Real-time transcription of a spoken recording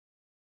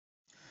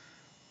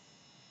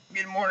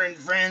Good morning,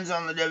 friends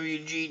on the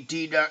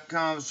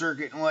WGT.com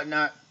circuit and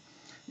whatnot.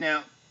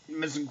 Now,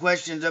 there's some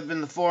questions up in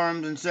the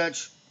forums and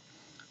such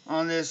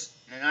on this,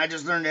 and I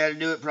just learned how to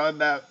do it probably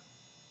about,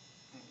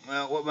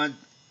 well, what month?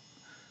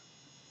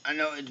 I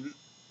know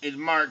it's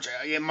March.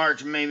 I get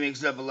March and May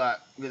mixed up a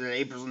lot because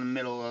April's in the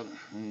middle of,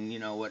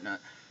 and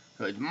whatnot.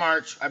 So it's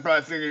March. I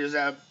probably figured this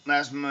out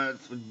last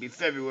month. Would be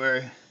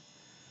February.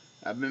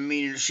 I've been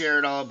meaning to share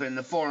it all up in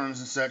the forums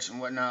and such and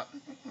whatnot.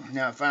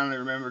 Now I finally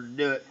remembered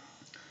to do it.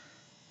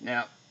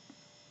 Now,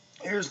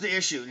 here's the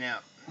issue. Now,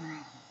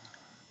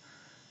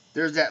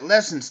 there's that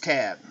lessons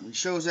tab. It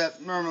shows up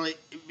normally.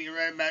 It'd be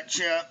right about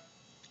here.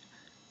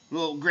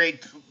 Little gray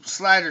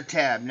slider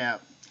tab now.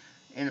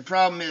 And the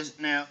problem is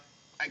now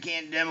I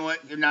can't demo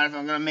it. If not, if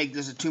I'm gonna make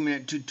this a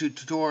 2-minute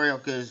tutorial,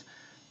 because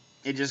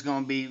it's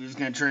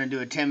gonna turn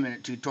into a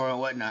 10-minute tutorial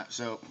and whatnot.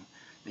 So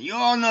you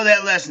all know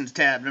that lessons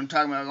tab that I'm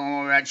talking about going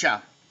over right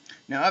now.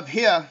 Now up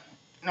here,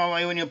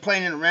 normally when you're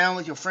playing it around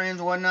with your friends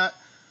and whatnot,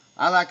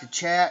 I like to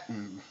chat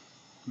and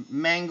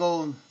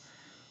mangle,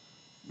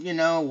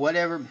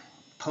 whatever,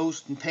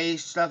 post and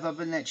paste stuff up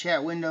in that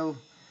chat window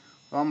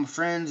with all my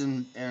friends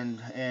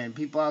and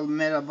people I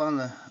met up on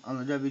the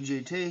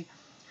WGT.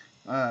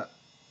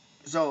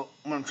 So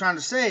what I'm trying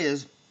to say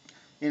is,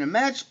 in a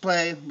match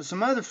play with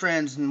some other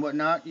friends and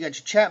whatnot, you got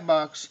your chat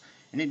box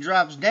and it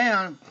drops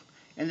down,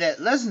 and that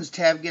lessons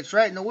tab gets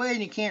right in the way,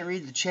 and you can't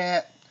read the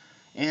chat,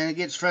 and it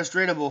gets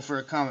frustratable for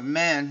a common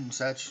man and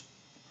such.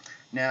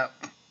 Now,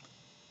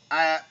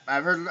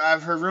 I've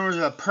heard rumors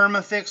of a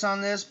perma fix on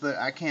this, but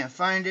I can't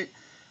find it.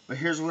 But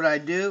here's what I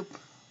do.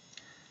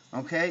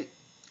 Okay,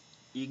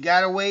 you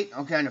gotta wait.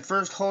 Okay, on the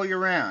first hole you're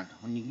round,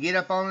 when you get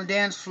up on the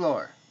dance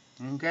floor.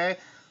 Okay,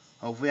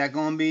 hopefully I'm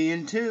gonna be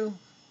in two.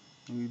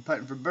 I'll be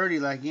putting for birdie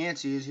like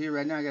Yancy is here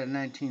right now. I got a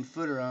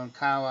 19-footer on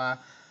Kawa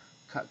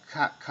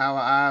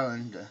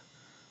Island,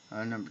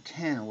 number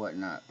 10 or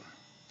whatnot.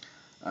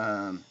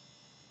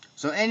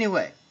 So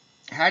anyway,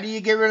 how do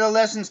you get rid of the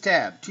lessons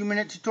tab?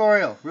 2-minute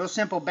tutorial. Real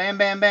simple. Bam,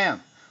 bam, bam.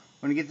 I'm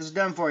going to get this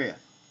done for you.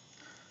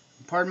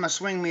 Pardon my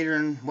swing meter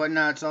and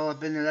whatnot. It's all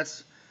up in there.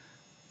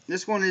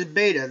 This one is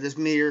beta, this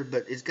meter,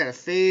 but it's got a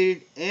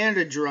fade and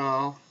a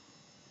draw.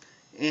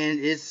 And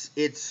it's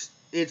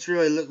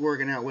really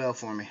working out well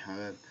for me.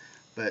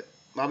 But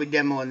I'll be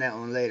demoing that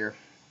one later.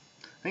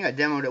 I think I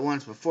demoed it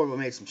once before, but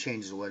made some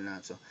changes and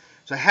whatnot. So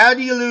how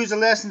do you lose the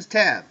lessons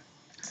tab?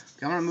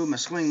 Okay, I'm going to move my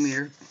swing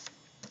meter.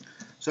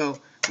 So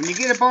when you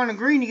get up on the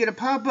green, you get a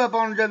pop-up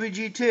on the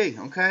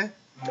WGT, okay?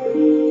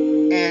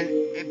 And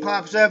it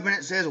pops up and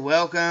it says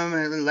welcome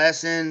and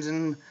lessons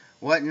and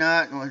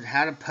whatnot, and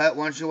how to putt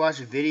once you watch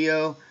a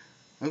video.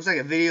 Looks like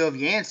a video of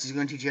Yancy's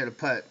going to teach you how to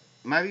putt.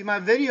 Might be my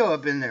video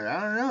up in there. I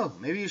don't know.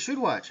 Maybe you should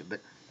watch it. But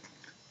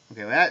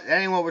okay, well, that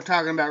ain't what we're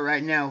talking about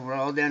right now. We're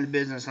all down to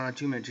business on a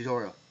 2-minute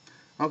tutorial.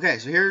 Okay,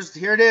 so here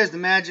it is, the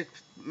magic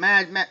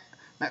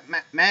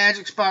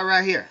spot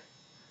right here.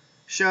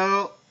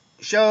 Show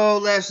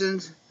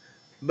lessons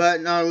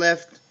button on the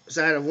left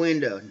side of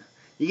window.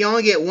 You can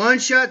only get one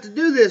shot to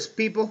do this,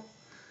 people,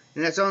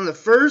 and that's on the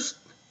first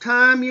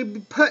time you be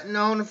putting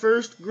on the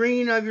first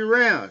green of your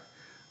round.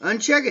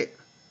 Uncheck it.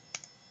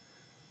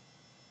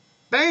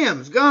 Bam,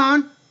 it's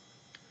gone.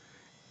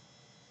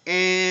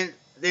 And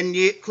then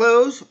you hit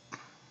close,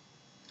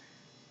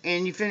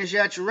 and you finish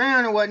out your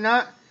round and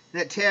whatnot.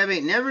 That tab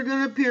ain't never going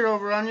to appear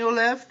over on your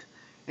left,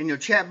 and your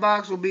chat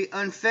box will be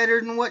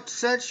unfettered and what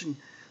such. And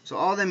so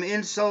all them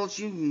insults,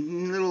 you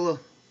little,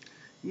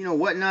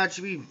 whatnot,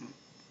 you be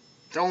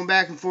throwing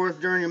back and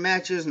forth during your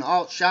matches and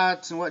alt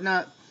shots and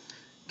whatnot,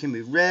 can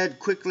be read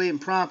quickly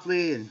and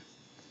promptly. And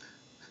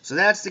so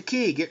that's the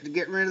key.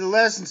 Get rid of the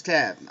lessons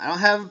tab. I don't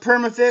have a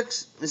perma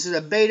fix. This is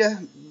a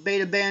beta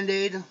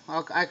band-aid.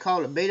 I call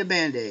it a beta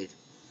band-aid.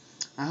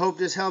 I hope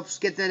this helps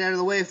get that out of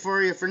the way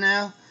for you for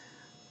now.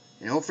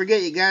 And don't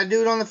forget, you gotta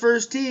do it on the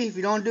first tee. If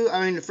you don't do,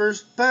 the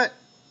first putt,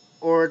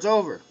 or it's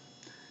over.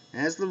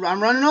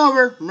 I'm running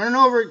over.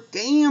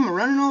 Damn, I'm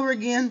running over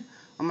again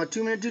on my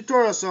 2-minute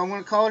tutorial, so I'm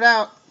gonna call it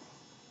out.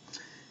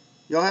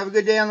 Y'all have a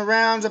good day on the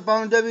rounds up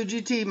on the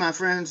WGT, my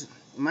friends.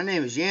 My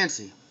name is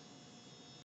Yancy.